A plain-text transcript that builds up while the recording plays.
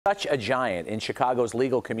Such a giant in Chicago's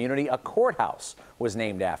legal community, a courthouse was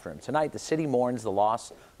named after him. Tonight, the city mourns the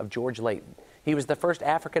loss of George Leighton. He was the first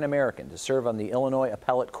African American to serve on the Illinois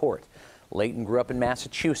Appellate Court. Leighton grew up in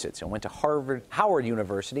Massachusetts and went to Howard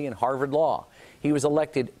University and Harvard Law. He was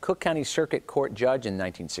elected Cook County Circuit Court Judge in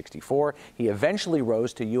 1964. He eventually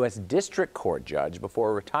rose to U.S. District Court Judge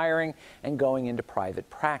before retiring and going into private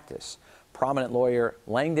practice. Prominent lawyer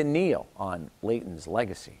Langdon Neal on Leighton's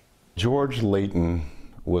legacy. George Leighton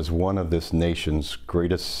was one of this nation's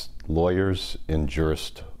greatest lawyers and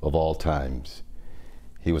jurists of all times.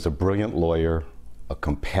 He was a brilliant lawyer, a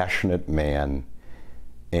compassionate man,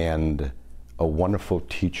 and a wonderful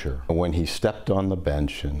teacher. When he stepped on the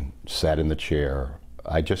bench and sat in the chair,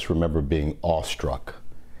 I just remember being awestruck.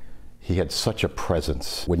 He had such a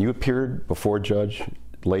presence. When you appeared before Judge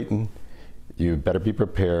Leighton, you better be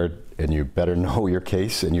prepared, and you better know your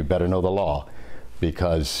case, and you better know the law,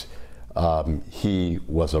 because he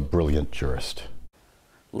was a brilliant jurist.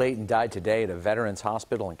 Leighton died today at a veterans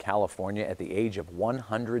hospital in California at the age of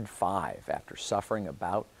 105 after suffering a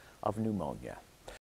bout of pneumonia.